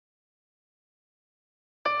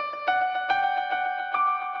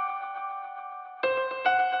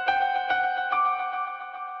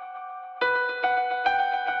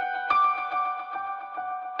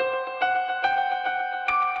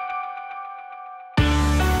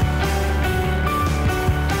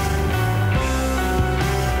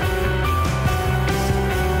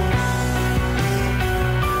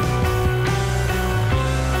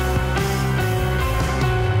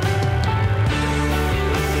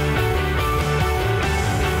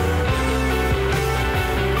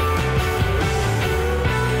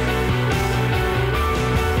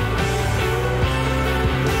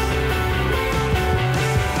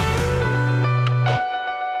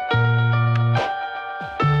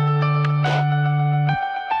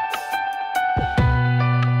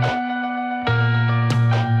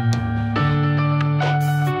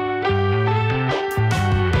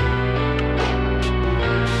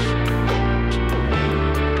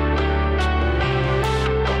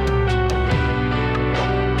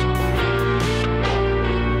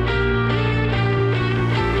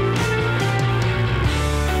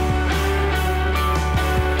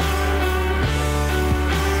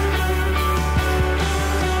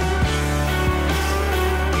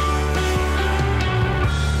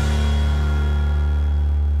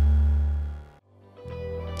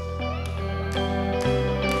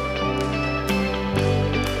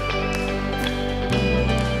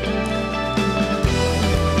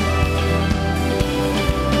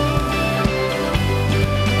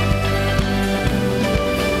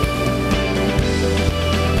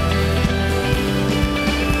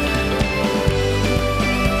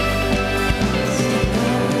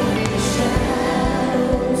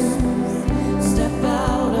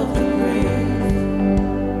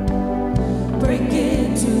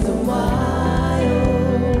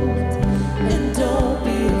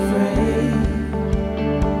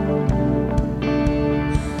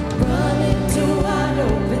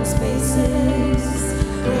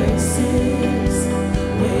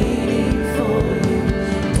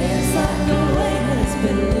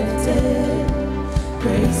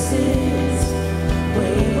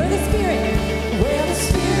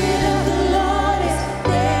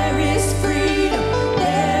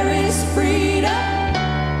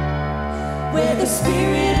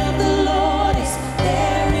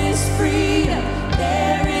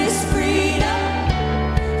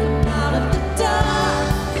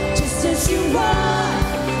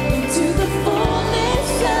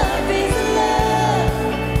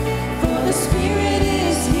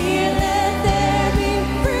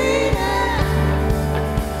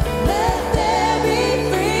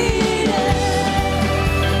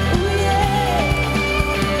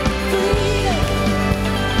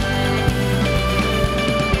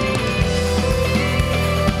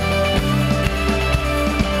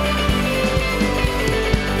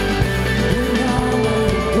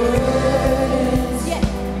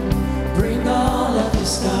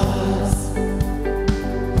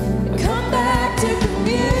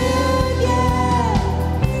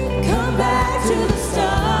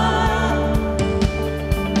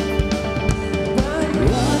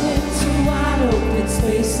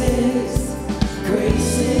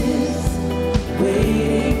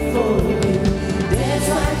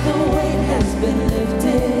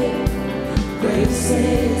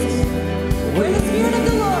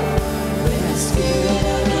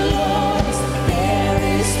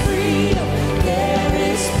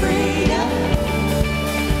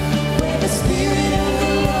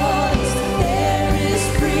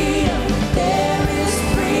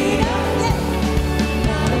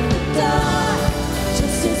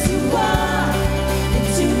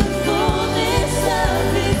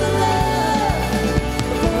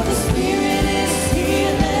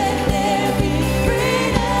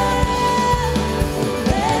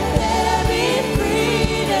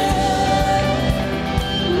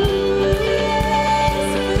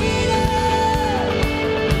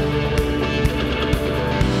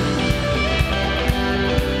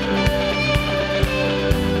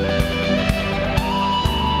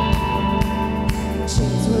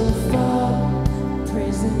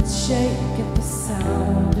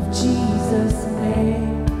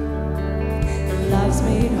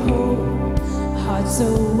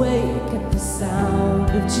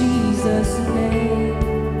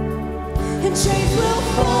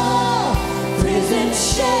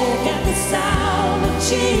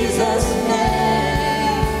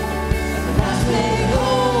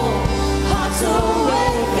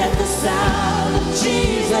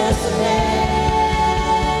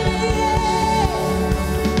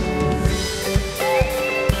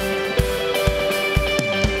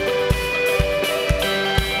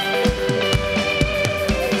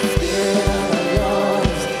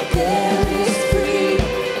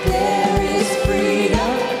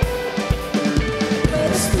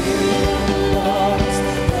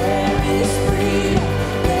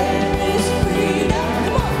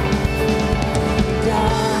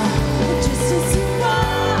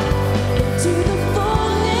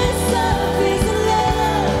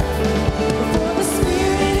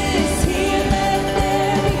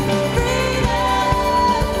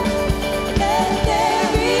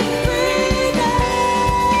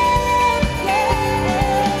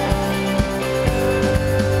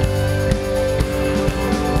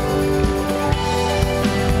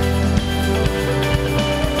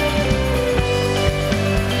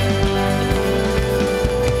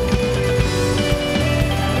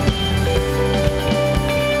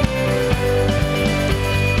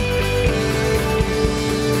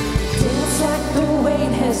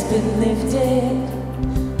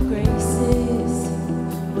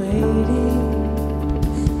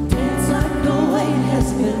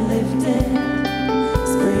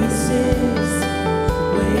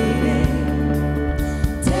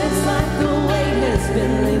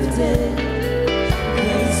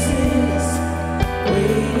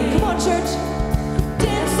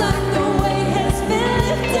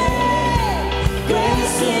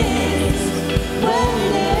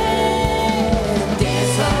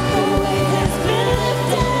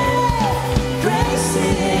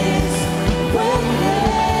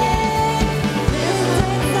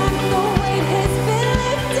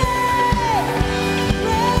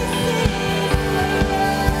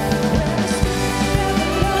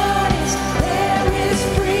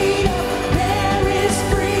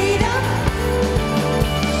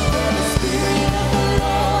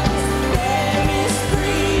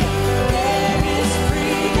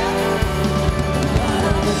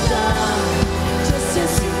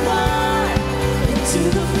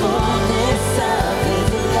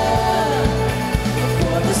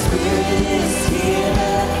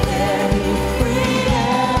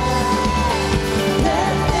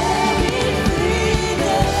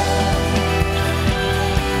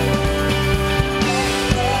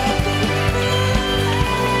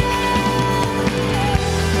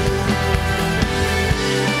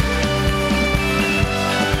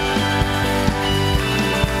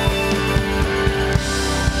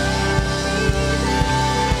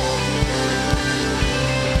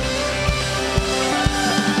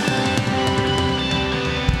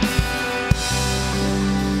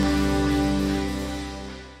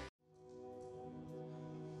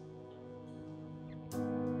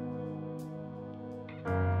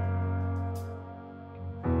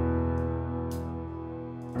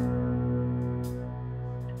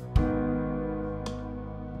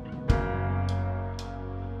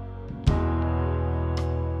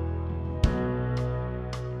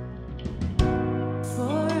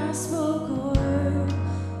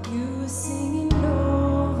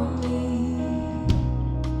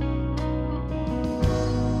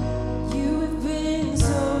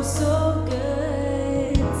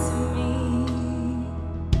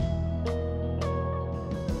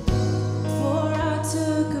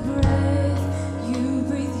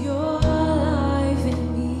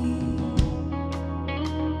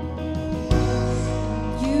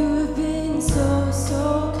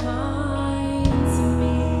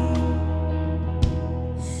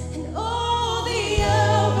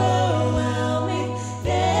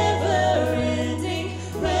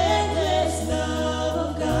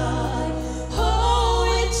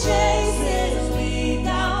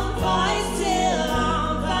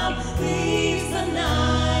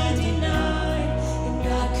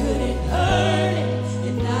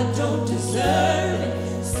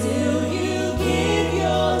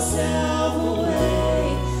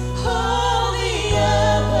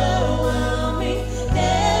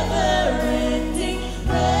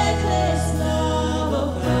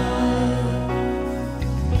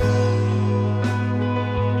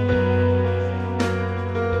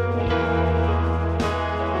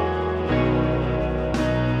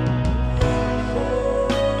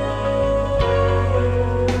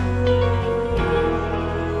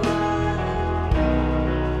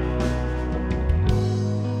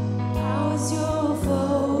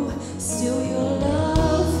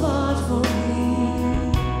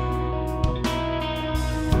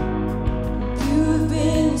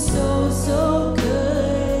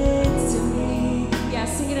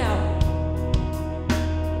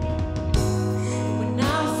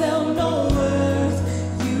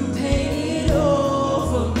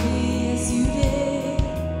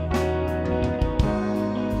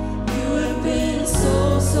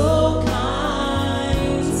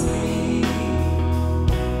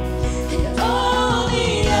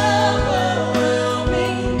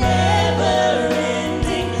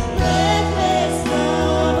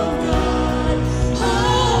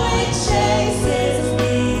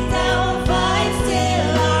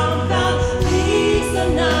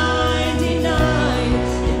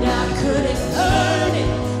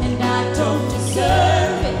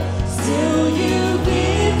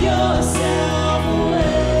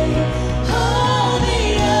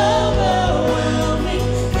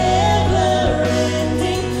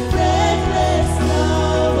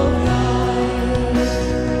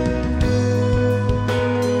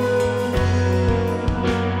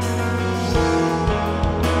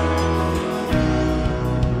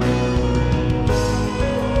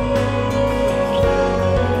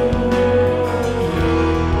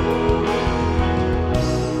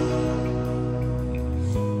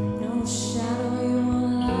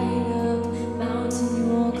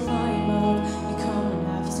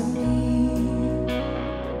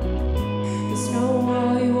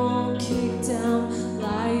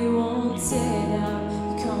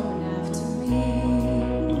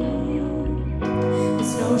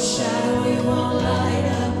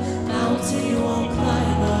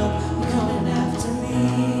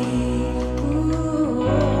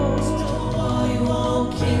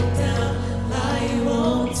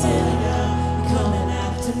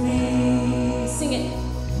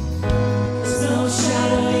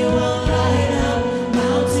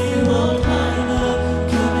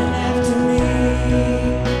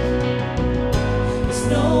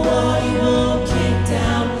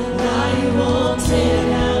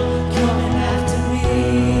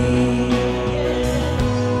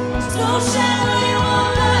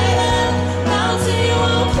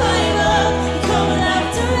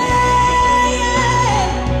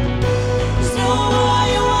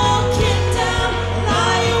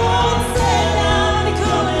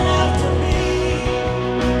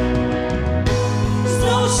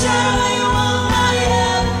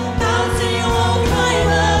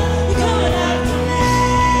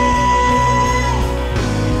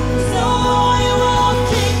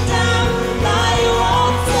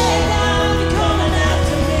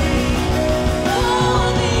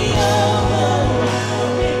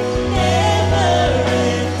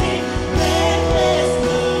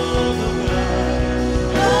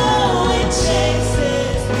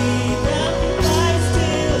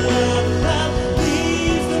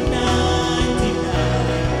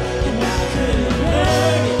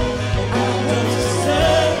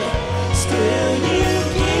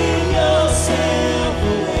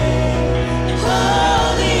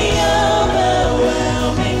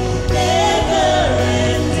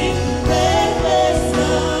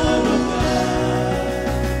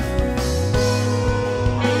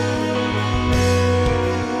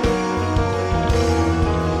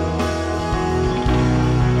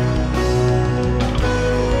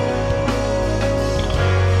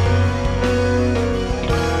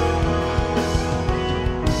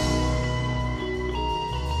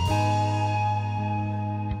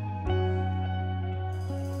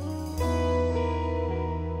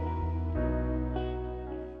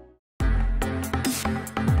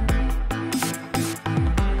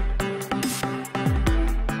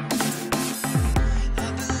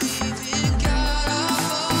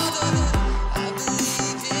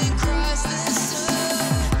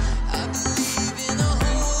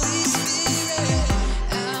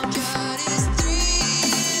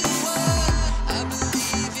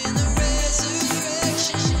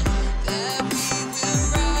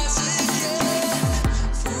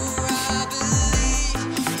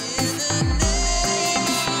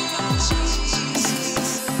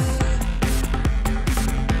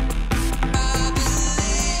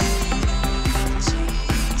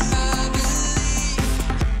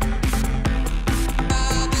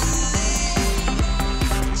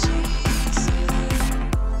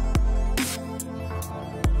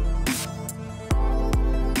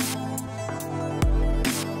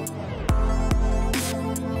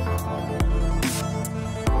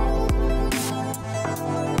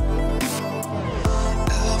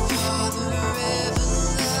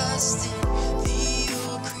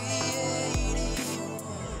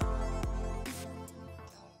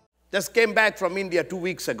Just came back from India 2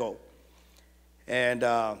 weeks ago and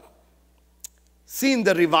seen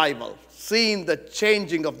the revival, seen the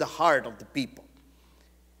changing of the heart of the people.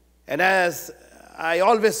 And as I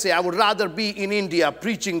always say, I would rather be in India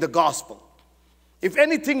preaching the gospel. If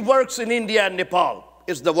anything works in India and Nepal,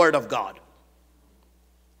 it's the word of God.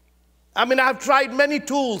 I mean, I've tried many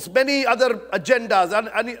tools, many other agendas,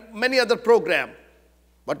 and many other programs.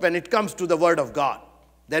 But when it comes to the word of God,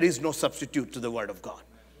 there is no substitute to the word of God.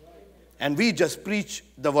 And we just preach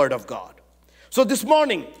the word of God. So this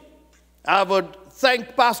morning, I would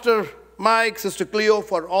thank Pastor Mike, Sister Cleo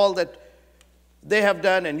for all that they have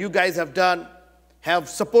done and you guys have done, have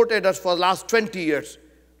supported us for the last 20 years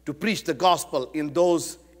to preach the gospel in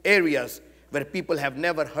those areas where people have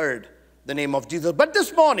never heard the name of Jesus. But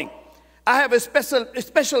this morning, I have a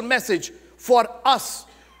special message for us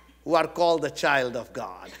who are called the child of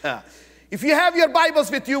God. If you have your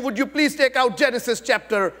Bibles with you, would you please take out Genesis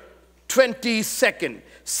chapter 22nd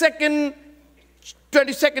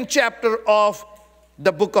chapter of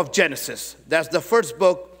the book of Genesis. That's the first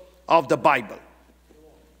book of the Bible.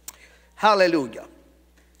 Hallelujah.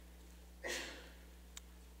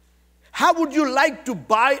 How would you like to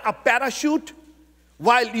buy a parachute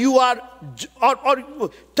while you are,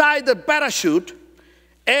 or tie the parachute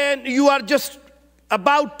and you are just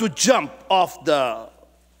about to jump off the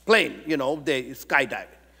plane, you know, they skydive.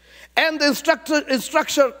 And the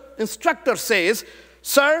instructor says,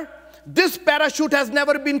 sir, this parachute has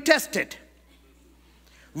never been tested.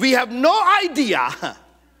 We have no idea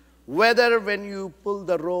whether when you pull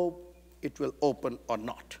the rope, it will open or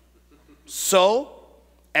not. So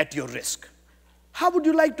at your risk. How would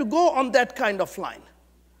you like to go on that kind of line?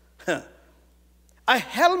 A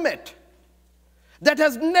helmet that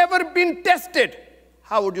has never been tested.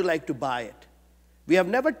 How would you like to buy it? We have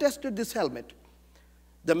never tested this helmet.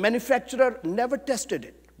 The manufacturer never tested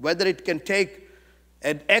it, whether it can take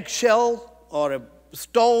an eggshell or a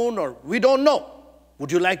stone, or we don't know.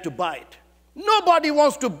 Would you like to buy it? Nobody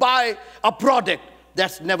wants to buy a product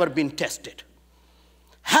that's never been tested.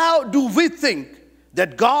 How do we think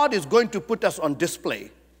that God is going to put us on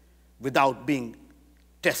display without being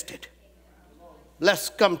tested? Let's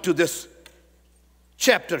come to this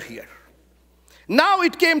chapter here. Now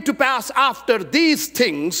it came to pass after these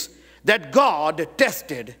things that God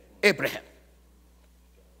tested Abraham.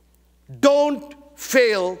 Don't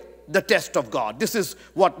fail the test of God. This is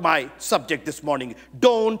what my subject this morning is.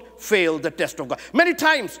 Don't fail the test of God. Many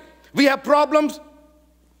times we have problems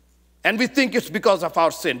and we think it's because of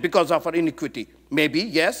our sin, because of our iniquity. Maybe,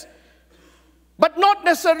 yes. But not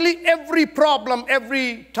necessarily every problem,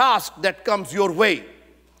 every task that comes your way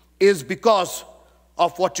is because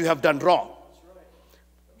of what you have done wrong.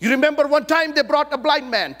 You remember one time they brought a blind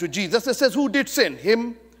man to Jesus. It says, who did sin,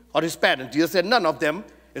 him or his parents? Jesus said, none of them.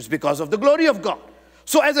 It's because of the glory of God.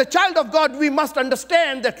 So as a child of God, we must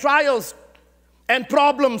understand that trials and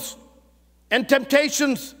problems and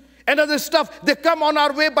temptations and other stuff, they come on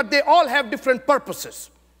our way, but they all have different purposes.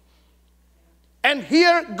 And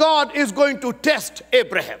here God is going to test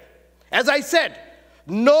Abraham. As I said,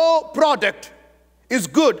 no product is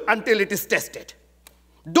good until it is tested.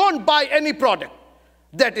 Don't buy any product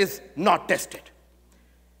that is not tested.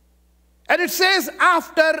 And it says,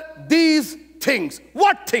 after these things.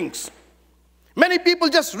 What things? Many people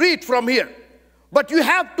just read from here. But you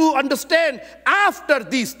have to understand, after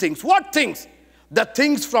these things. What things? The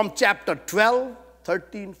things from chapter 12,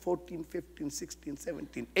 13, 14, 15, 16,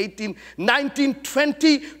 17, 18, 19,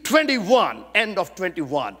 20, 21, end of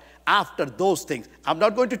 21. After those things. I'm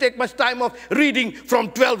not going to take much time of reading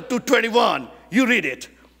from 12 to 21. You read it.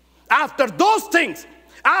 After those things,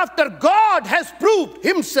 after God has proved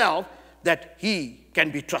himself that he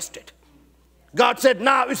can be trusted. God said,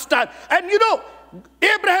 now it's time. And you know,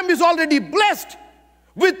 Abraham is already blessed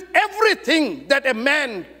with everything that a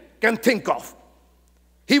man can think of.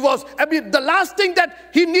 He was, the last thing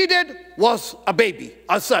that he needed was a baby,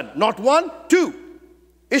 a son. Not one, two.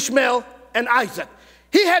 Ishmael and Isaac.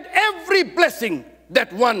 He had every blessing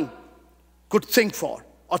that one could think for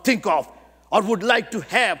or think of or would like to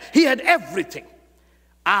have. He had everything.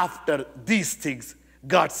 After these things,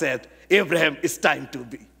 God said, Abraham, it's time to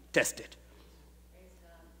be tested.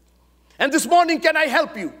 And this morning, can I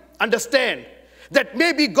help you understand that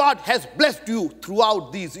maybe God has blessed you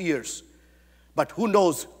throughout these years, but who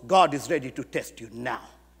knows, God is ready to test you now.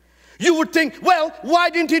 You would think, well, why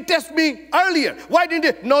didn't he test me earlier? Why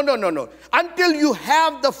didn't he? No. Until you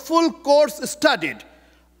have the full course studied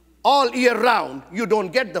all year round, you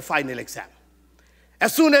don't get the final exam.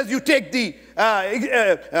 As soon as you take the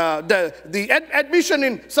admission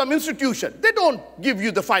in some institution, they don't give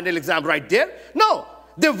you the final exam right there. No,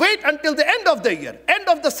 they wait until the end of the year, end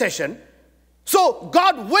of the session. So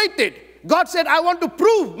God waited. God said, I want to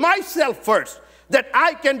prove myself first, that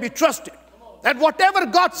I can be trusted. And whatever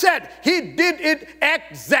God said, he did it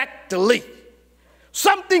exactly.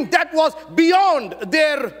 Something that was beyond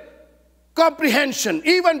their comprehension,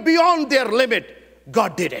 even beyond their limit,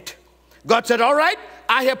 God did it. God said, all right,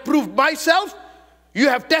 I have proved myself, you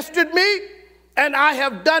have tested me, and I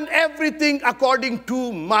have done everything according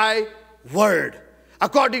to my word,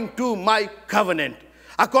 according to my covenant,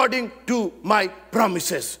 according to my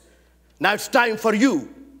promises. Now it's time for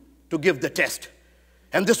you to give the test.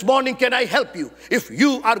 And this morning, can I help you? If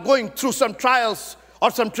you are going through some trials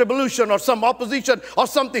or some tribulation or some opposition or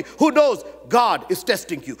something, who knows, God is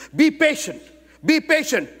testing you. Be patient,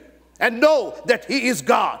 and know that he is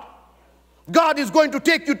God. God is going to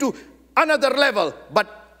take you to another level,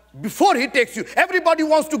 but before he takes you, everybody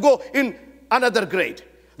wants to go in another grade.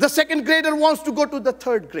 The second grader wants to go to the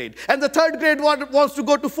third grade, and the third grade wants to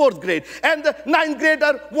go to fourth grade, and the ninth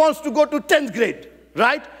grader wants to go to 10th grade,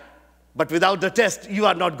 right? But without the test, you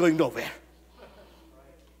are not going nowhere.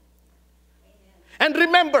 And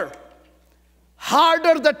remember,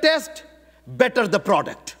 harder the test, better the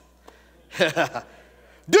product.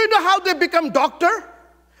 Do you know how they become doctor?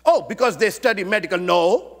 Oh, because they study medical.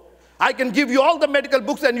 No. I can give you all the medical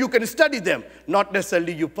books and you can study them. Not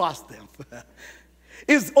necessarily you pass them.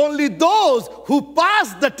 It's only those who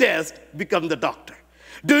pass the test become the doctor.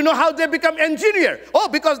 Do you know how they become engineer? Oh,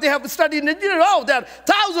 because they have studied engineering. Oh, there are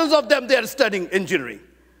thousands of them, they are studying engineering.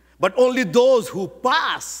 But only those who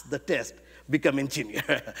pass the test become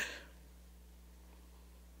engineer.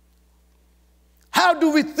 How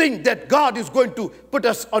do we think that God is going to put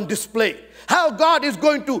us on display? How God is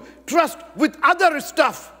going to trust with other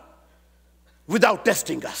stuff without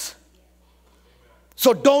testing us?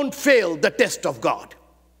 So don't fail the test of God.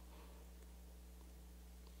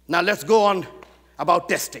 Now let's go on about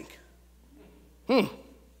testing.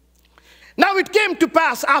 Now it came to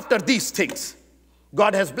pass after these things.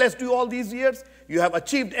 God has blessed you all these years. You have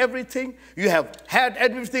achieved everything. You have had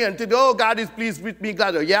everything until, oh, God is pleased with me.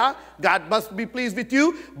 God, yeah, God must be pleased with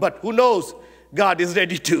you. But who knows? God is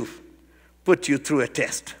ready to put you through a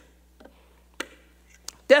test.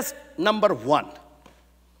 Test number 1.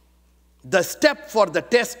 The step for the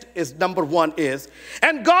test is number 1 is,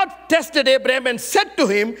 and God tested Abraham and said to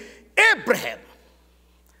him, Abraham.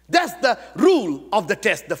 That's the rule of the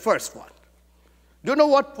test, the first one. Do you know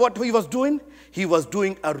what he was doing? He was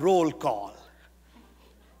doing a roll call.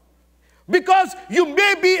 Because you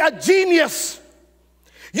may be a genius.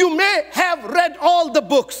 You may have read all the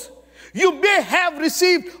books. You may have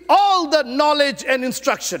received all the knowledge and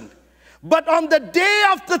instruction. But on the day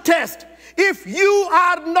of the test, if you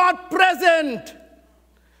are not present,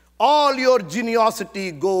 all your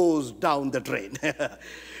geniusity goes down the drain.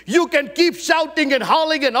 You can keep shouting and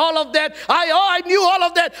howling and all of that. I knew all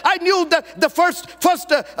of that. I knew the first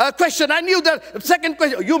question. I knew the second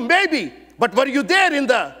question. You may be, but were you there in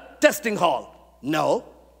the testing hall? No,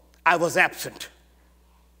 I was absent.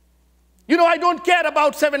 You know, I don't care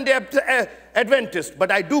about Seventh-day Adventists,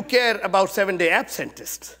 but I do care about Seventh-day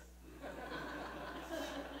Absentists.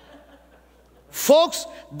 Folks,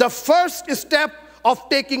 the first step of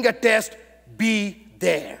taking a test, be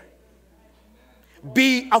there.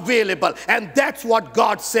 Be available. And that's what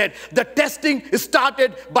God said. The testing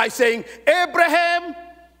started by saying, Abraham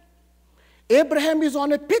is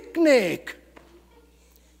on a picnic.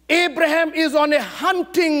 Abraham is on a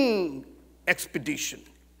hunting expedition.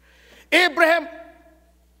 Abraham,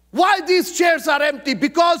 why these chairs are empty?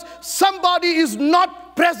 Because somebody is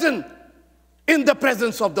not present in the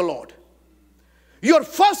presence of the Lord. Your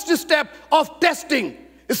first step of testing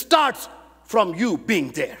starts from you being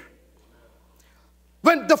there.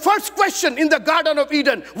 When the first question in the Garden of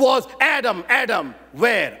Eden was, Adam, Adam,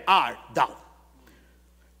 where art thou?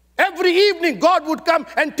 Every evening God would come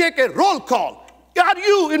and take a roll call. Are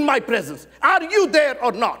you in my presence? Are you there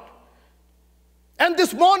or not? And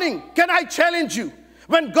this morning, can I challenge you?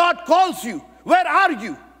 When God calls you, where are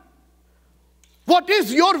you? What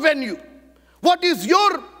is your venue? What is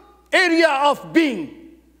your area of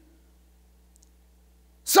being?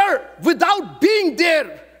 Sir, without being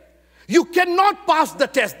there, you cannot pass the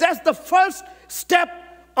test. That's the first step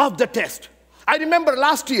of the test. I remember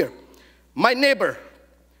last year, my neighbor,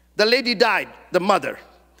 the lady died, the mother,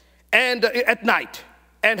 and at night,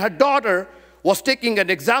 and her daughter was taking an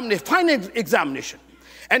final examination.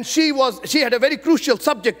 And she had a very crucial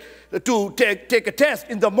subject to take a test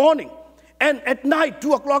in the morning. And at night,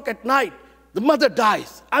 2 o'clock at night, the mother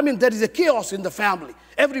dies. I mean, there is a chaos in the family.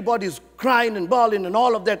 Everybody's crying and bawling and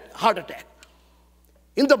all of that, heart attack.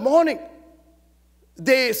 In the morning,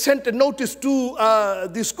 they sent a notice to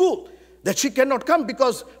the school that she cannot come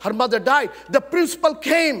because her mother died. The principal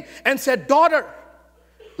came and said, daughter,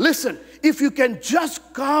 listen, if you can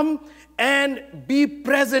just come and be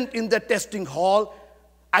present in the testing hall,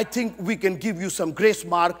 I think we can give you some grace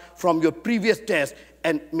mark from your previous test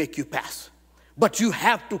and make you pass. But you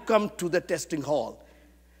have to come to the testing hall.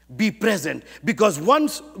 Be present, because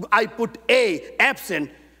once I put A,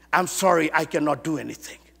 absent, I'm sorry, I cannot do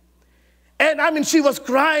anything. And I mean, she was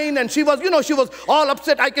crying and she was, she was all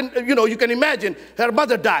upset. You can imagine her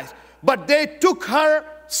mother dies. But they took her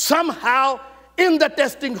somehow in the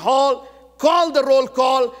testing hall, called the roll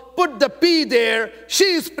call, put the P there, she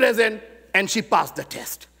is present, and she passed the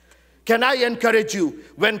test. Can I encourage you,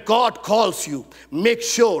 when God calls you, make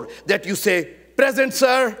sure that you say, present,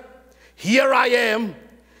 sir, here I am.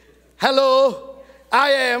 Hello, I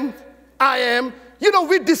am.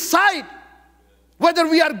 We decide whether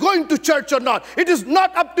we are going to church or not. It is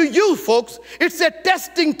not up to you, folks. It's a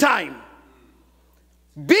testing time.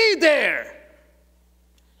 Be there.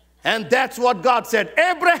 And that's what God said.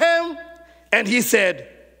 Abraham, and he said,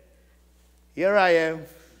 here I am.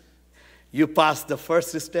 You passed the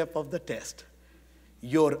first step of the test,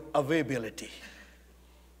 your availability.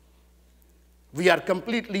 We are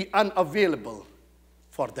completely unavailable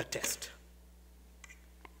for the test.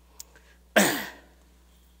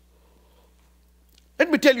 Let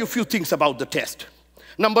me tell you a few things about the test.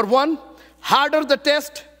 Number one, harder the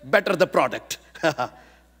test, better the product.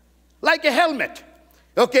 Like a helmet.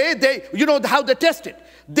 Okay, you know how they test it.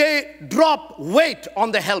 They drop weight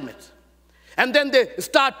on the helmet. And then they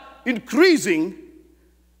start increasing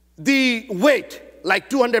the weight like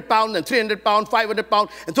 200 pounds and 300 pounds, 500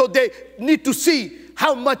 pounds. And so they need to see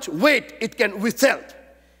how much weight it can withstand.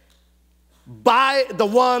 Buy the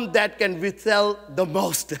one that can withstand the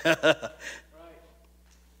most.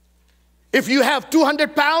 If you have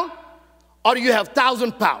 200 pounds or you have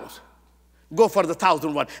 1,000 pounds, go for the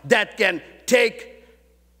 1,000 one that can take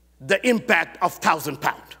the impact of 1,000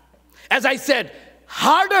 pounds. As I said,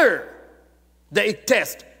 harder the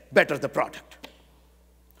test, better the product.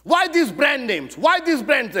 Why these brand names? Why these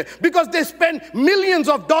brand names? Because they spend millions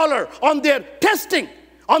of dollars on their testing,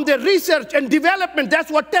 on their research and development.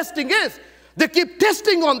 That's what testing is. They keep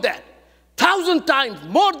testing on that 1,000 times,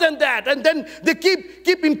 more than that, and then they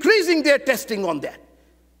keep increasing their testing on that.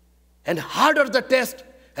 And harder the test,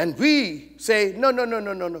 and we say, no, no, no,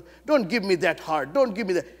 no, no, no, don't give me that hard, don't give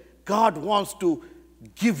me that. God wants to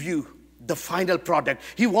give you the final product.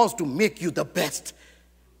 He wants to make you the best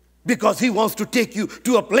because he wants to take you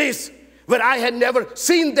to a place where I had never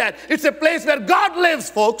seen that. It's a place where God lives,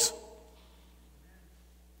 folks.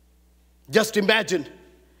 Just imagine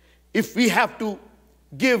if we have to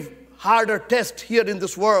give harder tests here in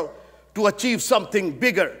this world to achieve something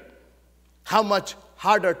bigger, how much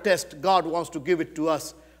harder test God wants to give it to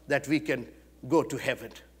us that we can go to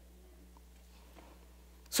heaven.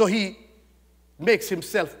 So he makes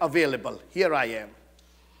himself available. Here I am.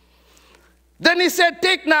 Then he said,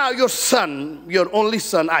 take now your son, your only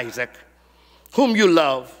son Isaac, whom you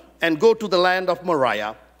love, and go to the land of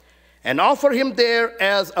Moriah, and offer him there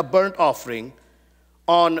as a burnt offering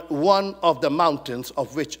on one of the mountains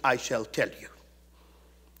of which I shall tell you.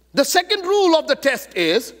 The second rule of the test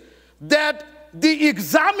is that the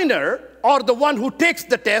examiner, or the one who takes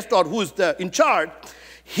the test, or who is in charge,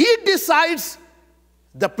 he decides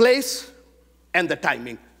the place and the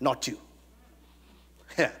timing, not you.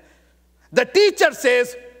 The teacher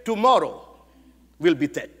says, tomorrow will be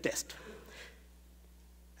that test.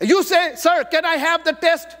 You say, sir, can I have the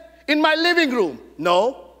test in my living room?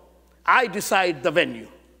 No, I decide the venue.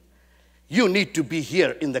 You need to be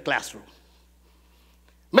here in the classroom.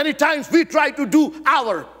 Many times we try to do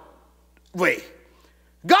our way.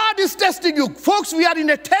 God is testing you. Folks, we are in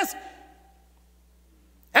a test.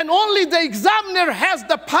 And only the examiner has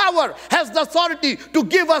the power, has the authority to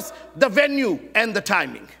give us the venue and the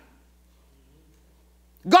timing.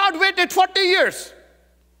 God waited 40 years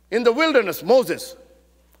in the wilderness, Moses.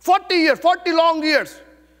 40 years, 40 long years.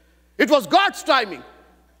 It was God's timing.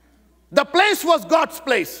 The place was God's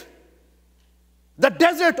place. The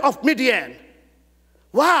desert of Midian.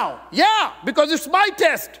 Wow, yeah, because it's my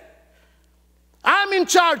test. I'm in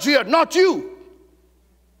charge here, not you.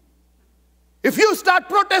 If you start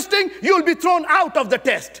protesting, you'll be thrown out of the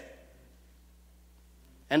test.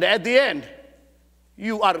 And at the end,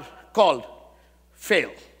 you are called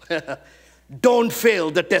fail. Don't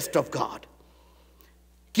fail the test of God.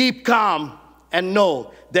 Keep calm and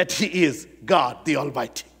know that he is God the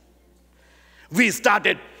Almighty. We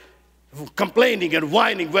started complaining and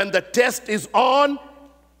whining when the test is on.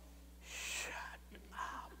 Shut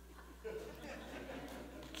up.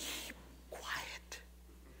 Keep quiet.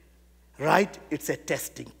 Right? It's a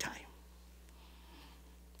testing time.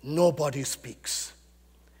 Nobody speaks.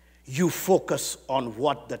 You focus on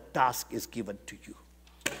what the task is given to you.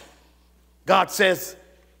 God says,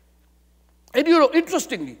 and you know,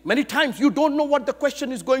 interestingly, many times you don't know what the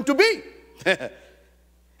question is going to be.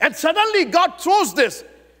 And suddenly God throws this,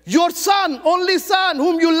 your son, only son,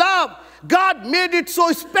 whom you love. God made it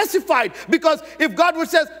so specified, because if God would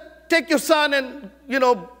say, take your son and, you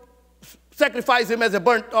know, sacrifice him as a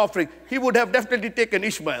burnt offering, he would have definitely taken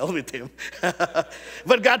Ishmael with him.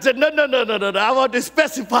 But God said, no, no, no, no, no, no, I want to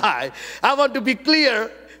specify. I want to be clear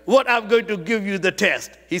what I'm going to give you the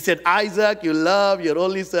test. He said, Isaac, you love your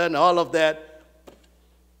only son, all of that.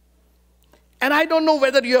 And I don't know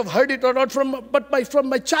whether you have heard it or not, from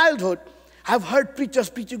my childhood, I've heard preachers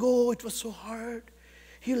preaching, oh, it was so hard.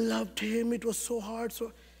 He loved him, it was so hard.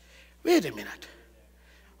 So, wait a minute.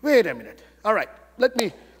 Wait a minute. All right, let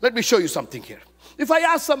me show you something here. If I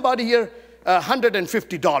ask somebody here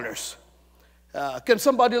 $150, can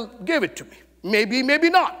somebody give it to me? Maybe, maybe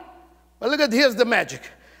not. But look at, here's the magic.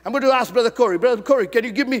 I'm going to ask Brother Corey. Brother Corey, can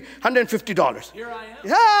you give me $150? Here I am.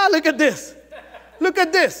 Yeah, look at this. Look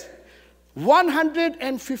at this.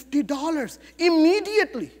 $150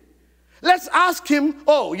 immediately. Let's ask him,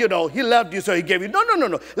 oh, you know, he loved you, so he gave you. No, no, no,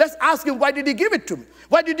 no. Let's ask him, why did he give it to me?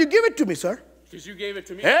 Why did you give it to me, sir? Because you gave it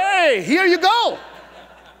to me. Hey, here you go.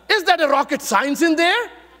 Is that a rocket science in there?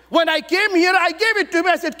 When I came here, I gave it to him.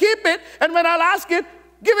 I said, keep it. And when I'll ask it,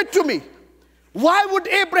 give it to me. Why would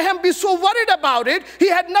Abraham be so worried about it? He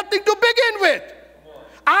had nothing to begin with.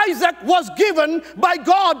 Isaac was given by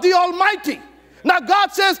God the Almighty. Now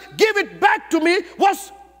God says, give it back to me.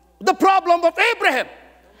 What's the problem of Abraham?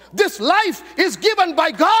 This life is given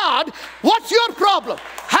by God. What's your problem?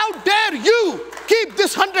 How dare you keep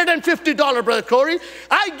this $150, Brother Corey?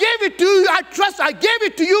 I gave it to you. I gave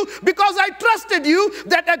it to you because I trusted you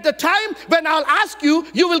that at the time when I'll ask you,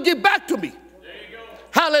 you will give back to me. There you go.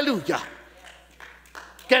 Hallelujah.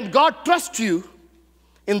 Can God trust you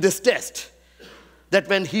in this test? That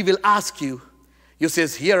when he will ask you, you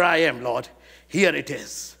says, here I am, Lord. Here it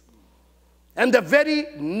is. And the very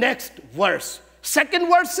next verse, second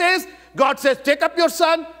verse says, God says, take up your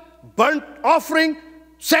son, burnt offering,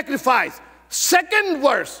 sacrifice. Second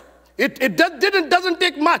verse, it doesn't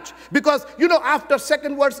take much because, you know, after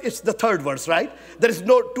second verse, it's the third verse, right? There is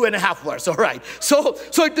no 2.5 verse, all right? So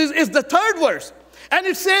it's the third verse. And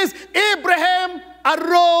it says, Abraham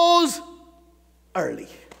arose early.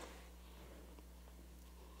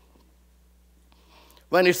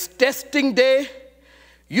 When it's testing day,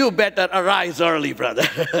 you better arise early, brother.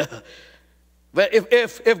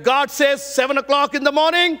 If God says 7 o'clock in the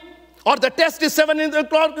morning, or the test is 7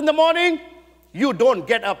 o'clock in the morning, you don't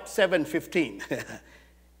get up 7:15.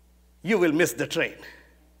 You will miss the train.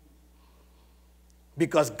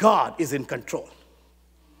 Because God is in control.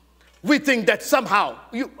 We think that somehow,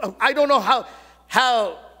 I don't know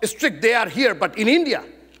how strict they are here, but in India,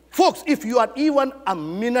 folks, if you are even a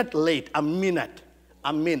minute late, a minute,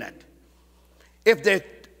 if the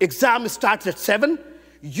exam starts at 7,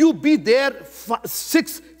 you be there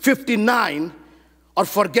 6:59, or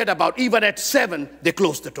forget about, even at 7, they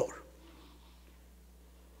close the door.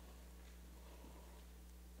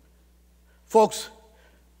 Folks,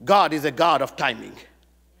 God is a God of timing.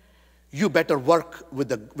 You better work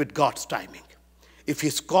with God's timing. If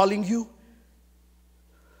he's calling you,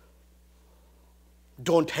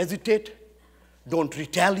 don't hesitate, don't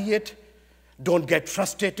retaliate, don't get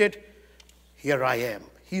frustrated. Here I am.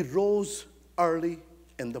 He rose early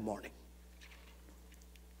in the morning.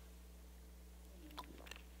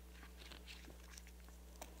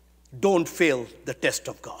 Don't fail the test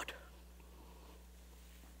of God.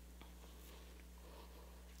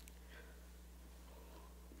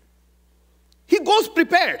 He goes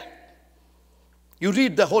prepared. You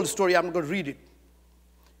read the whole story, I'm going to read it.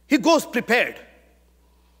 He goes prepared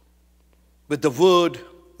with the wood,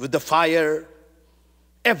 with the fire,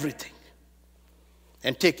 everything,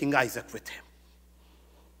 and taking Isaac with him.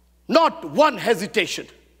 Not one hesitation,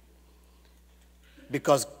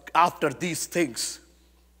 because after these things,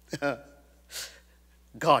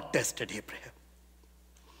 God tested Abraham.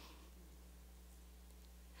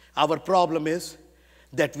 Our problem is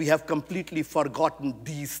that we have completely forgotten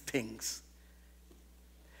these things.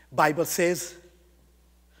 Bible says,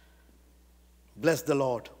 bless the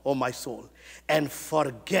Lord, O my soul, and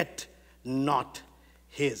forget not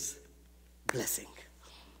his blessing.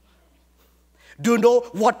 Do you know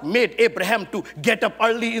what made Abraham to get up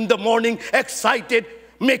early in the morning, excited,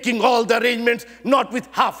 making all the arrangements, not with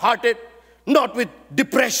half-hearted, not with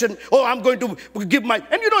depression, oh, I'm going to give my,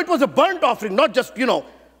 and you know, it was a burnt offering, not just, you know,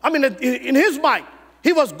 I mean, in his mind,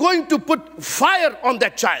 he was going to put fire on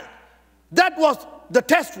that child. That was, the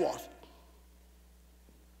test was.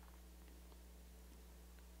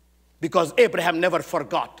 Because Abraham never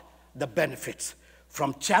forgot the benefits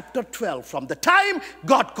from chapter 12, from the time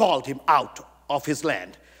God called him out of his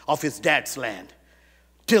land, of his dad's land,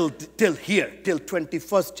 till here, till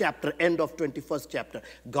 21st chapter, end of 21st chapter,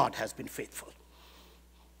 God has been faithful.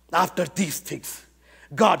 After these things,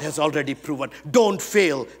 God has already proven, don't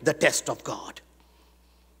fail the test of God.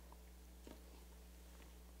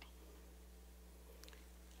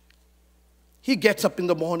 He gets up in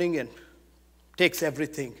the morning and takes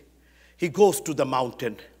everything. He goes to the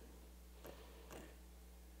mountain.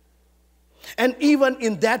 And even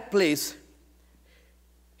in that place,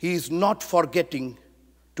 he is not forgetting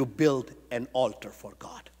to build an altar for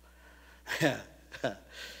God.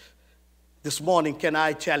 This morning, can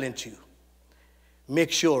I challenge you?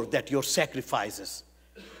 Make sure that your sacrifices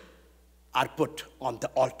are put on the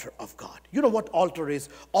altar of God. You know what altar is?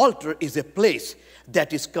 Altar is a place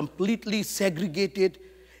that is completely segregated,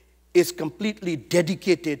 is completely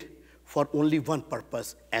dedicated for only one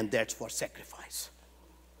purpose, and that's for sacrifice.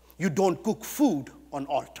 You don't cook food on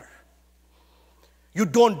altar. You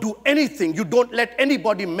don't do anything. You don't let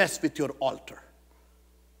anybody mess with your altar.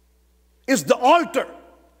 It's the altar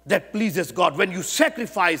that pleases God. When you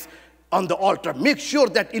sacrifice on the altar, make sure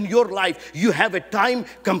that in your life you have a time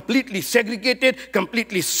completely segregated,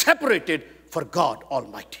 completely separated for God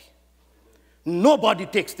Almighty. Nobody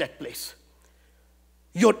takes that place.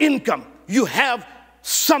 Your income, you have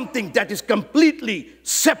something that is completely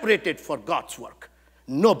separated for God's work.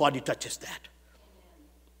 Nobody touches that.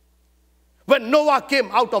 When Noah came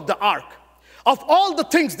out of the ark, of all the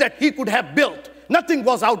things that he could have built, nothing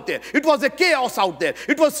was out there. It was a chaos out there.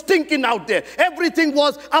 It was stinking out there. Everything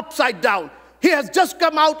was upside down. He has just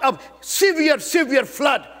come out of severe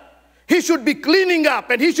flood. He should be cleaning up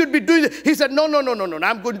and he should be doing it. He said, no,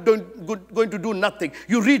 I'm going to do nothing.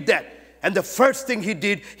 You read that. And the first thing he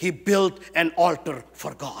did, he built an altar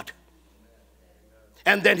for God.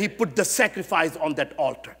 And then he put the sacrifice on that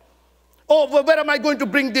altar. Oh, where am I going to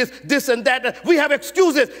bring this and that? We have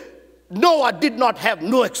excuses. Noah did not have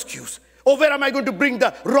no excuse. Oh, where am I going to bring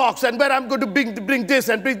the rocks, and where I'm going to bring this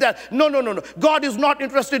and bring that? No. God is not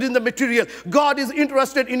interested in the material. God is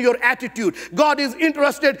interested in your attitude. God is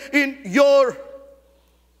interested in your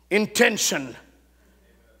intention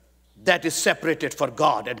that is separated for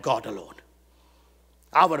God and God alone.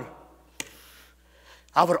 Our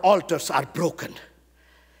altars are broken.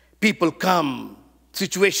 People come,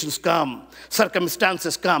 situations come,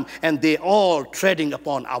 circumstances come, and they all treading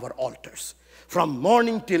upon our altars. From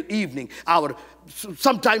morning till evening,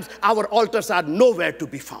 sometimes our altars are nowhere to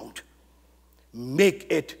be found. Make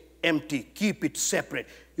it empty. Keep it separate.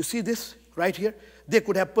 You see this right here? They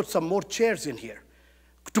could have put some more chairs in here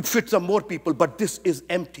to fit some more people, but this is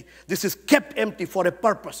empty. This is kept empty for a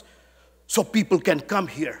purpose, so people can come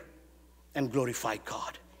here and glorify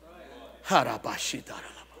God.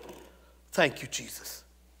 Thank you, Jesus.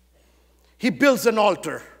 He builds an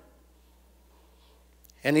altar,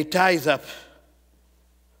 and he ties up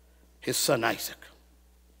his son Isaac.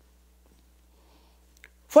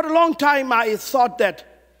 For a long time, I thought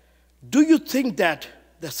that, do you think that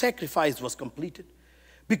the sacrifice was completed?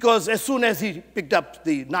 Because as soon as he picked up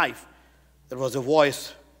the knife, there was a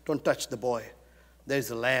voice, don't touch the boy. There's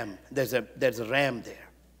a lamb, there's a ram there.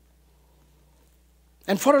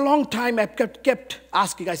 And for a long time, I kept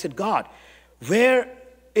asking, I said, God, where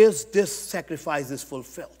is this sacrifice is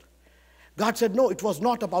fulfilled? God said, no, it was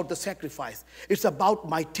not about the sacrifice. It's about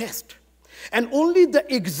my test. And only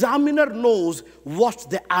the examiner knows what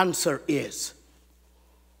the answer is.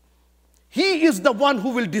 He is the one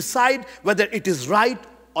who will decide whether it is right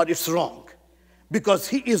or it's wrong, because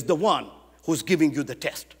he is the one who's giving you the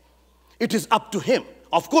test. It is up to him.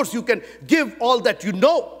 Of course, you can give all that you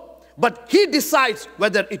know, but he decides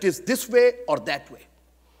whether it is this way or that way.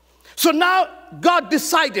 So now God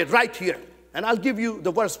decided right here, and I'll give you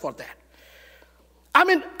the verse for that. I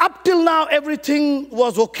mean, up till now, everything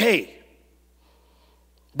was okay.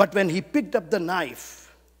 But when he picked up the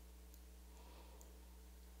knife,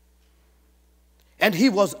 and he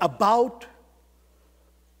was about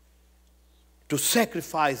to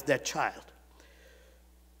sacrifice that child,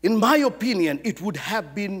 in my opinion, it would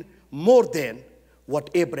have been more than what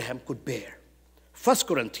Abraham could bear. 1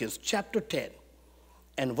 Corinthians chapter 10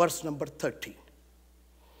 and verse number 13.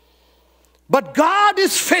 But God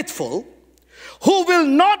is faithful, who will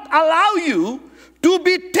not allow you to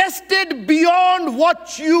be tested beyond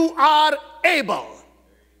what you are able.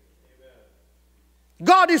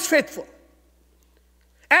 God is faithful.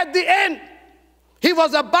 At the end, he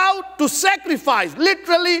was about to sacrifice,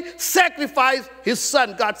 literally sacrifice his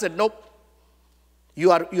son. God said, nope,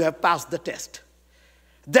 you have passed the test.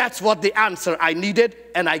 That's what the answer I needed,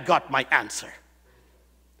 and I got my answer.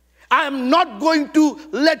 I am not going to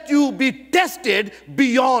let you be tested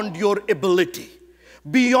beyond your ability,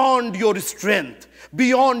 beyond your strength,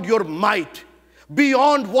 beyond your might,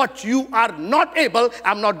 beyond what you are not able.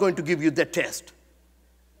 I'm not going to give you the test.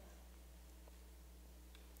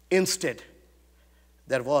 Instead,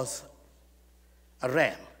 there was a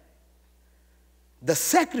ram. The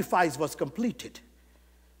sacrifice was completed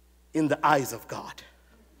in the eyes of God.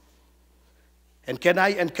 And can I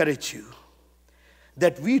encourage you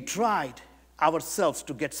that we tried ourselves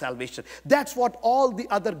to get salvation? That's what all the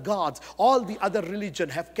other gods, all the other religion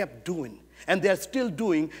have kept doing. And they're still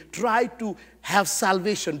doing, try to have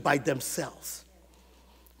salvation by themselves.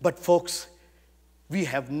 But folks, we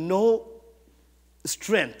have no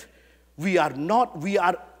strength. We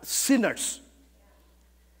are sinners.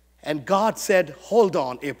 And God said, hold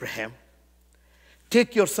on, Abraham.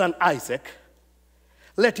 Take your son Isaac.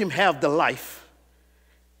 Let him have the life.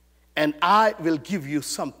 And I will give you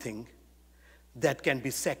something that can be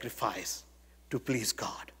sacrificed to please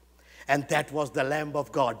God. And that was the Lamb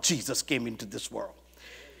of God. Jesus came into this world.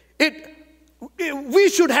 We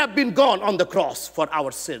should have been gone on the cross for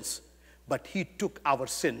our sins, but he took our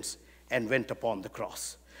sins and went upon the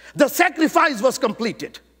cross. The sacrifice was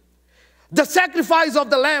completed. The sacrifice of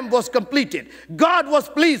the Lamb was completed. God was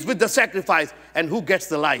pleased with the sacrifice. And who gets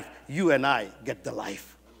the life? You and I get the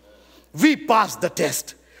life. We pass the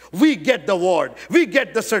test. We get the award. We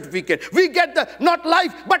get the certificate. We get the, not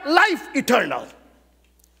life, but life eternal.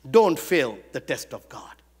 Don't fail the test of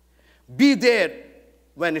God. Be there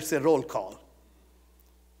when it's a roll call.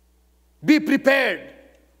 Be prepared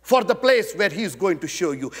for the place where He is going to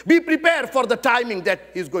show you. Be prepared for the timing that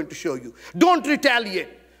He is going to show you. Don't retaliate.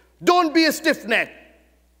 Don't be a stiff-neck.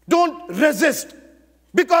 Don't resist.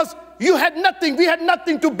 Because you had nothing. We had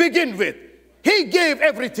nothing to begin with. He gave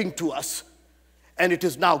everything to us. And it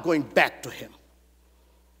is now going back to Him.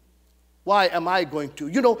 Why am I going to?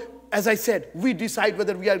 You know, as I said, we decide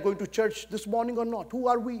whether we are going to church this morning or not. Who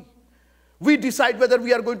are we? We decide whether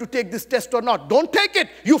we are going to take this test or not. Don't take it.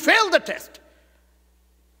 You fail the test.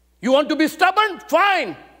 You want to be stubborn?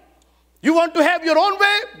 Fine. You want to have your own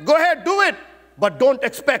way? Go ahead, do it. But don't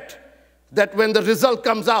expect that when the result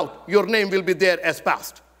comes out, your name will be there as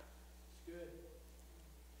passed.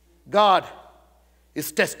 God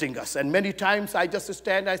is testing us. And many times I just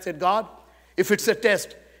stand, I said, God, if it's a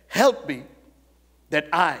test, help me that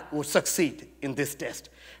I will succeed in this test.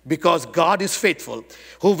 Because God is faithful,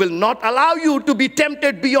 who will not allow you to be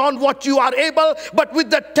tempted beyond what you are able, but with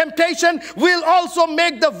the temptation will also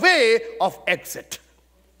make the way of exit,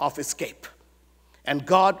 of escape. And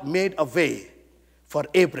God made a way for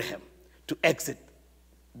Abraham to exit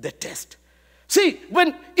the test. See,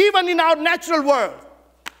 even in our natural world,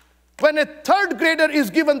 when a third grader is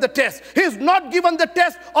given the test, he is not given the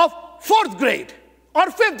test of fourth grade or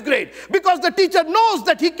fifth grade, because the teacher knows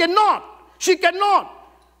that he cannot, she cannot,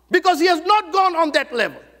 because he has not gone on that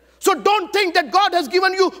level. So don't think that God has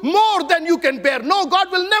given you more than you can bear. No,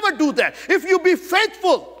 God will never do that. If you be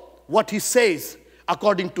faithful, what He says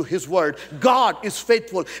according to His word, God is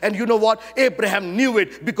faithful. And you know what? Abraham knew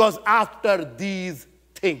it, because after these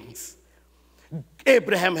things,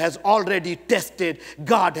 Abraham has already tested,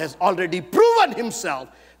 God has already proven Himself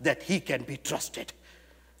that He can be trusted.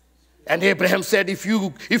 And Abraham said, if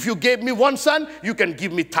you gave me one son, you can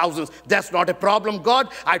give me thousands. That's not a problem,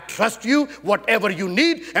 God. I trust you, whatever you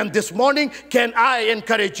need. And this morning, can I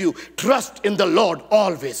encourage you? Trust in the Lord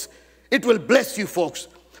always. It will bless you, folks.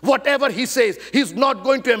 Whatever He says, He's not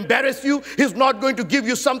going to embarrass you. He's not going to give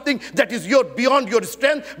you something that is beyond your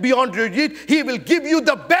strength, beyond your need. He will give you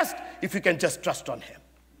the best if you can just trust on Him.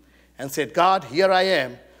 And say, God, here I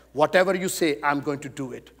am. Whatever you say, I'm going to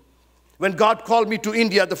do it. When God called me to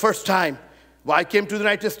India the first time, I came to the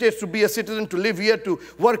United States to be a citizen, to live here, to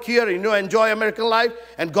work here, enjoy American life,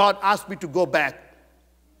 and God asked me to go back.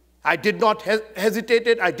 I did not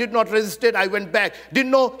hesitate. I did not resist it. I went back.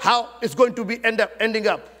 Didn't know how it's going to be ending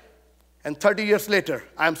up. And 30 years later,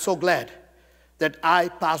 I'm so glad that I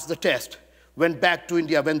passed the test, went back to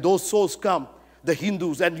India. When those souls come, the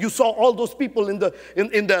Hindus, and you saw all those people in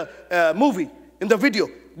the movie, in the video,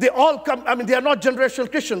 they all come, they are not generational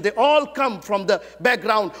Christians. They all come from the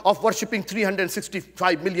background of worshiping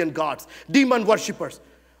 365 million gods, demon worshippers.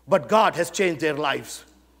 But God has changed their lives.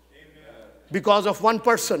 Amen. Because of one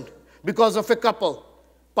person, because of a couple,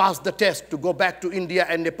 passed the test to go back to India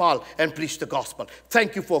and Nepal and preach the gospel.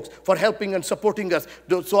 Thank you, folks, for helping and supporting us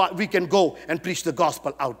so we can go and preach the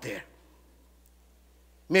gospel out there.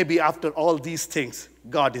 Maybe after all these things,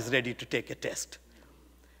 God is ready to take a test.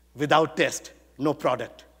 Without test, no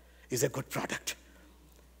product is a good product.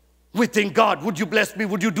 We think, God, would you bless me?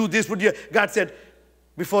 Would you do this? Would you? God said,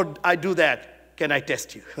 before I do that, can I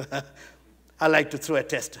test you? I like to throw a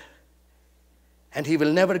test. And He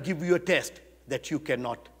will never give you a test that you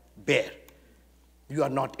cannot bear. You are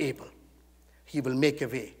not able. He will make a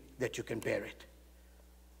way that you can bear it.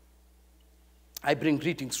 I bring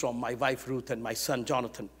greetings from my wife Ruth and my son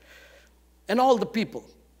Jonathan and all the people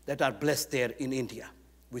that are blessed there in India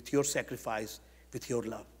with your sacrifice, with your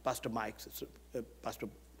love. Pastor Mike, Pastor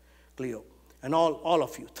Cleo, and all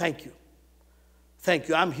of you, thank you. Thank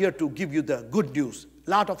you. I'm here to give you the good news. A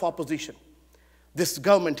lot of opposition. This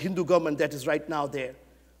government, Hindu government that is right now there,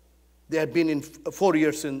 they have been in 4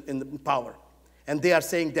 years in power. And they are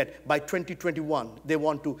saying that by 2021, they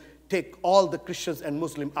want to take all the Christians and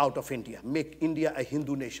Muslims out of India, make India a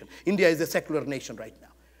Hindu nation. India is a secular nation right now.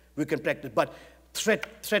 We can practice, but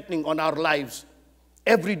threatening on our lives.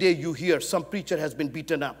 Every day you hear some preacher has been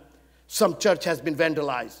beaten up. Some church has been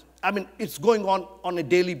vandalized. It's going on a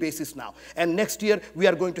daily basis now. And next year, we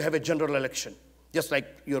are going to have a general election, just like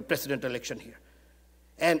your president election here.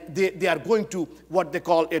 And they are going to, what they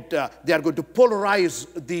call it, they are going to polarize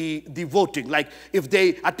the voting. Like if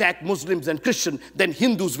they attack Muslims and Christians, then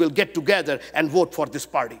Hindus will get together and vote for this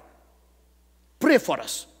party. Pray for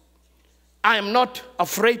us. I am not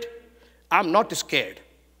afraid. I'm not scared.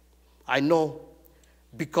 I know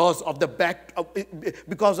because of the back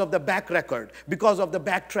record, because of the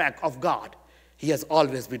backtrack of God, He has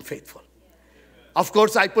always been faithful. Of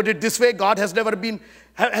course, I put it this way, God has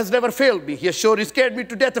never failed me. He has sure scared me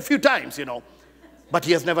to death a few times, but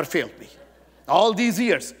he has never failed me. All these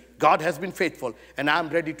years, God has been faithful, and I'm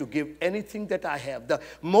ready to give anything that I have, the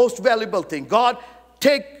most valuable thing. God,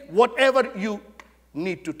 take whatever you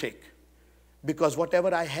need to take, because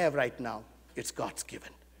whatever I have right now, it's God's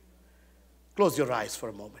given. Close your eyes for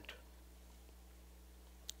a moment.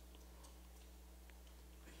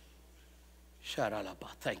 Sharalaba.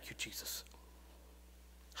 Thank you, Jesus.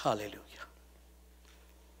 Hallelujah.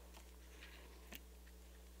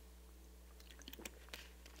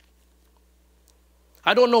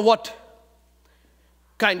 I don't know what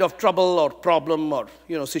kind of trouble or problem or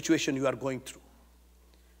situation you are going through.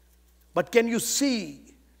 But can you see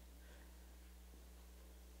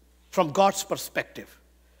from God's perspective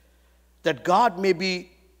that God may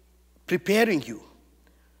be preparing you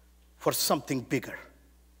for something bigger?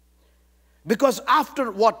 Because after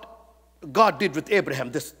what God did with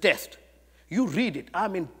Abraham, this test, you read it,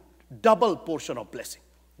 double portion of blessing.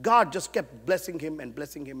 God just kept blessing him and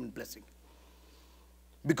blessing him and blessing him,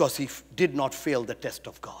 because he did not fail the test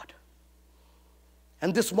of God.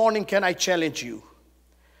 And this morning, can I challenge you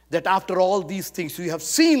that after all these things, you have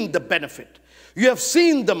seen the benefit, you have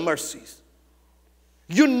seen the mercies,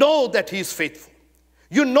 you know that he is faithful,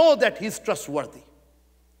 you know that he is trustworthy.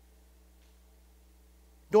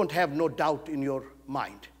 Don't have no doubt in your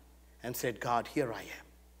mind and say, God, here I am.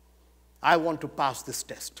 I want to pass this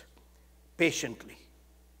test patiently,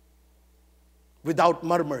 without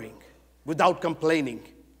murmuring, without complaining.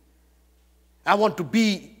 I want to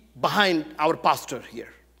be behind our pastor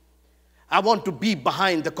here. I want to be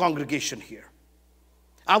behind the congregation here.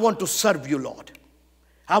 I want to serve you, Lord.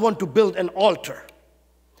 I want to build an altar.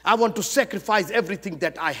 I want to sacrifice everything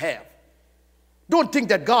that I have. Don't think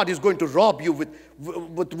that God is going to rob you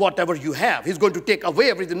with whatever you have. He's going to take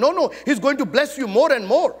away everything. No, he's going to bless you more and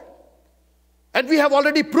more. And we have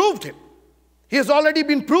already proved him. He has already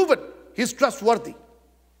been proven. He's trustworthy.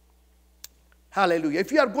 Hallelujah.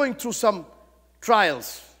 If you are going through some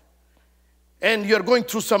trials and you're going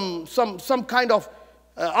through some kind of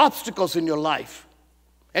obstacles in your life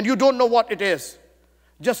and you don't know what it is,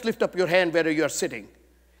 just lift up your hand where you are sitting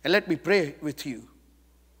and let me pray with you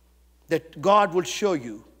that God will show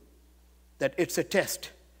you that it's a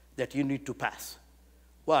test that you need to pass.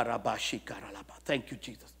 Thank you,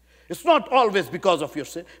 Jesus. It's not always because of your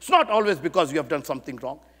sin. It's not always because you have done something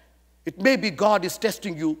wrong. It may be God is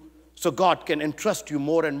testing you so God can entrust you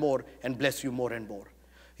more and more and bless you more and more.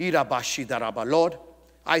 Lord,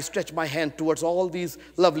 I stretch my hand towards all these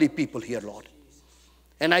lovely people here, Lord.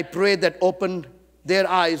 And I pray that open their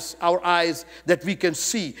eyes, our eyes, that we can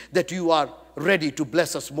see that you are ready to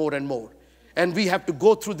bless us more and more. And we have to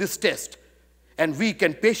go through this test. And we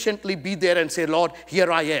can patiently be there and say, Lord,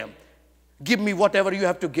 here I am. Give me whatever you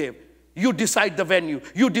have to give. You decide the venue.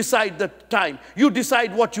 You decide the time. You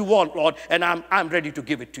decide what you want, Lord, and I'm ready to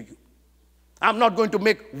give it to you. I'm not going to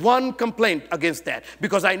make one complaint against that,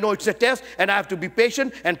 because I know it's a test and I have to be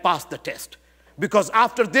patient and pass the test. Because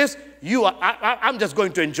after this, I'm just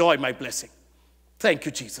going to enjoy my blessing. Thank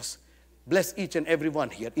you, Jesus. Bless each and every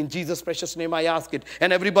one here. In Jesus' precious name I ask it.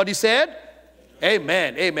 And everybody said,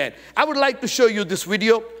 amen, amen. I would like to show you this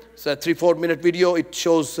video. It's a 3-4 minute video. It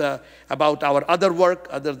shows about our other work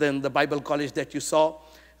other than the Bible college that you saw.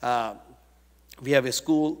 We have a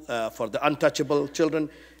school for the untouchable children.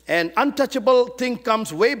 And untouchable thing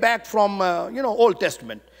comes way back from, Old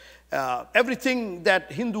Testament. Everything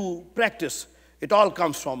that Hindu practice, it all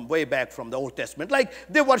comes from way back from the Old Testament. Like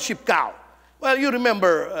they worship cow. Well, you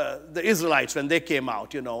remember the Israelites when they came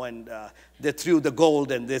out, and they threw the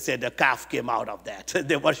gold and they said a calf came out of that.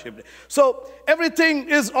 They worshipped it. So everything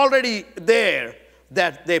is already there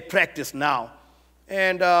that they practice now.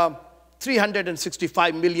 And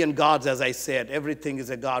 365 million gods, as I said, everything is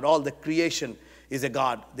a god. All the creation is a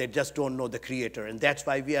god. They just don't know the creator. And that's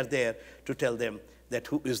why we are there to tell them that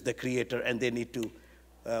who is the creator and they need to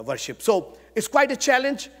worship. So it's quite a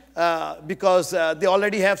challenge because they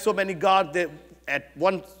already have so many gods. At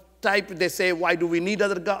one type they say, why do we need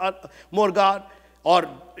more God? Or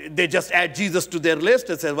they just add Jesus to their list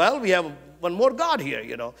and say, well, we have one more God here,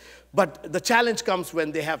 But the challenge comes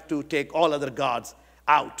when they have to take all other gods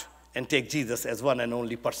out and take Jesus as one and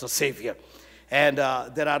only personal Savior. And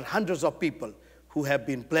there are hundreds of people who have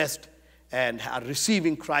been blessed and are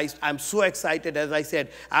receiving Christ. I'm so excited. As I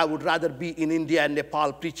said, I would rather be in India and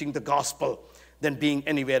Nepal preaching the gospel than being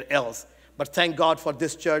anywhere else. But thank God for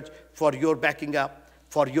this church, for your backing up,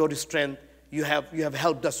 for your strength. You have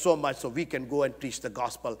helped us so much so we can go and preach the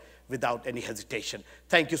gospel without any hesitation.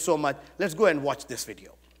 Thank you so much. Let's go and watch this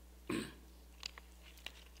video.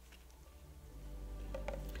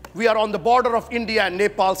 We are on the border of India and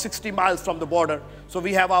Nepal, 60 miles from the border. So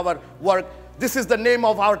we have our work. This is the name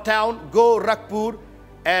of our town, Gorakhpur.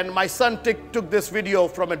 And my son took this video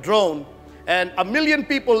from a drone. And 1 million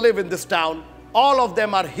people live in this town. All of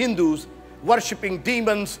them are Hindus, worshiping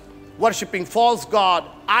demons, worshiping false god,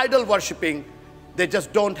 idol worshiping. They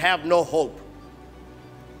just don't have no hope.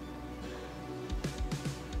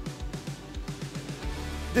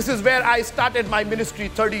 This is where I started my ministry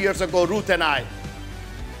 30 years ago, Ruth and I.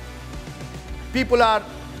 People are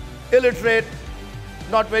illiterate,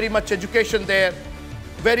 not very much education there,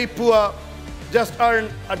 very poor, just earn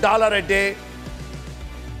 $1 a day.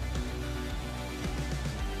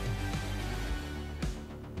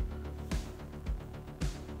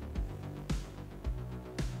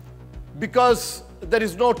 Because there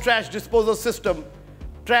is no trash disposal system,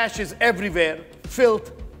 trash is everywhere,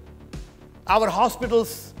 filth. Our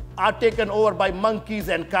hospitals are taken over by monkeys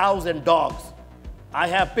and cows and dogs. I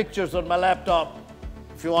have pictures on my laptop,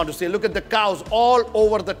 if you want to see. Look at the cows all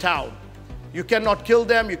over the town. You cannot kill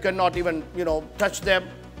them, you cannot even, touch them.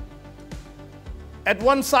 At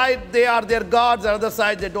one side, they are their gods, the other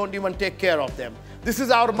side, they don't even take care of them. This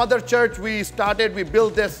is our mother church. We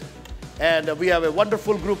built this, and we have a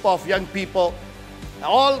wonderful group of young people,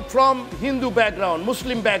 all from Hindu background,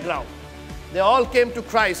 Muslim background. They all came to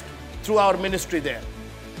Christ through our ministry there.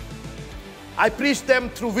 I preach them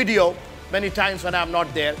through video many times when I'm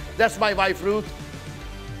not there. That's my wife, Ruth.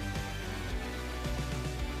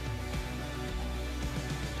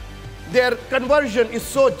 Their conversion is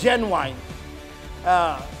so genuine.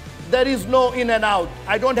 There is no in and out.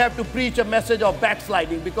 I don't have to preach a message of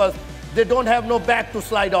backsliding because they don't have no back to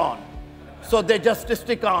slide on. So they just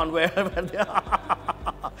stick on wherever they are.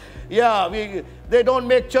 Yeah, they don't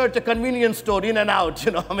make church a convenience store, in and out,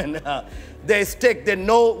 they stick, they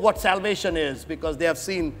know what salvation is because they have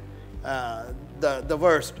seen the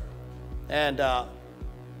verse. And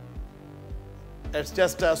it's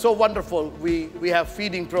just so wonderful. We have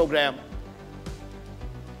feeding program.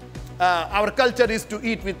 Our culture is to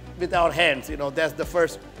eat with our hands. That's the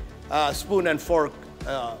first spoon and fork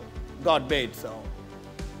God made. So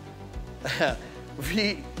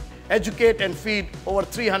we educate and feed over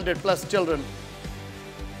 300 plus children.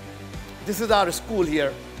 This is our school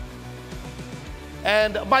here.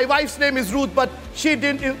 And my wife's name is Ruth, but she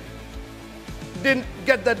didn't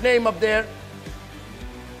get that name up there.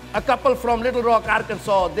 A couple from Little Rock,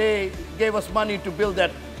 Arkansas, they gave us money to build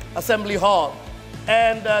that assembly hall.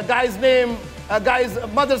 And guy's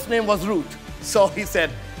mother's name was Ruth. So he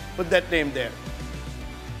said, put that name there.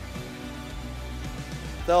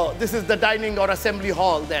 So this is the dining or assembly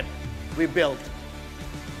hall that we built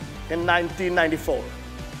in 1994.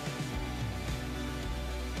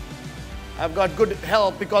 I've got good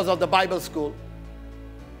help because of the Bible school.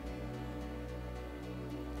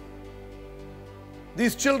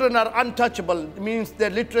 These children are untouchable. It means they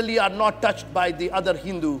literally are not touched by the other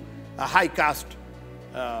Hindu high caste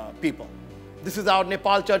people. This is our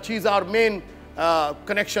Nepal church. He's our main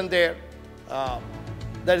connection there.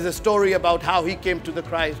 There is a story about how he came to the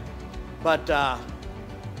Christ. But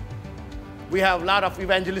we have a lot of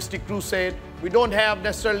evangelistic crusade. We don't have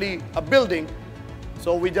necessarily a building,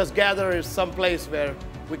 so we just gather in some place where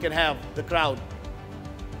we can have the crowd.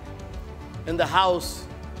 In the house,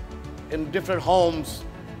 in different homes,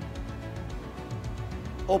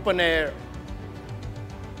 open air.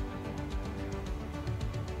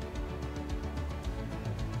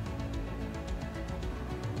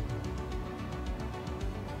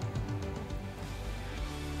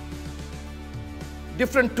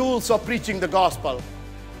 Different tools of preaching the gospel.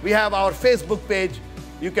 We have our Facebook page.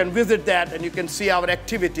 You can visit that and you can see our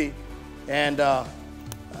activity. And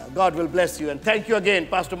God will bless you. And thank you again,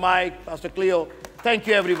 Pastor Mike, Pastor Cleo. Thank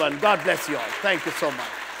you, everyone. God bless you all. Thank you so much.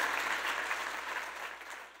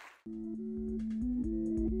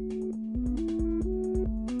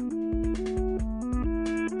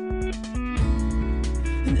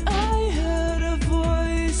 And I heard a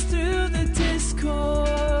voice through the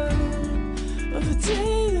discord of a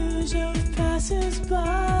deluge of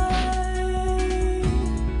passers-by.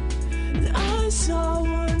 And I saw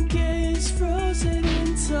one gaze frozen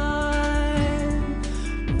in time,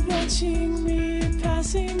 watching me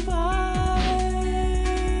passing by.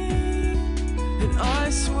 And I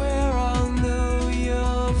swear I'll know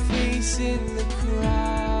your face in the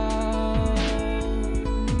crowd.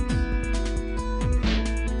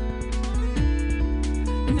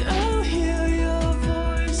 And I'll hear your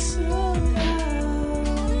voice so loud.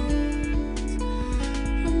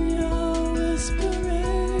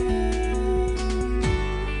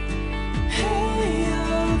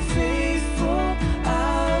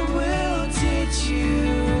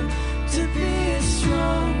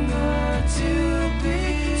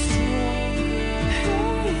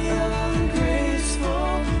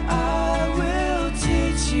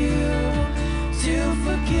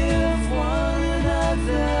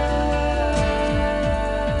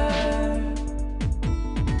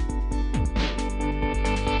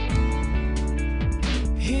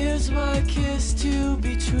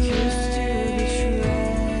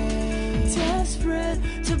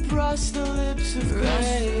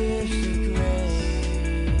 Ready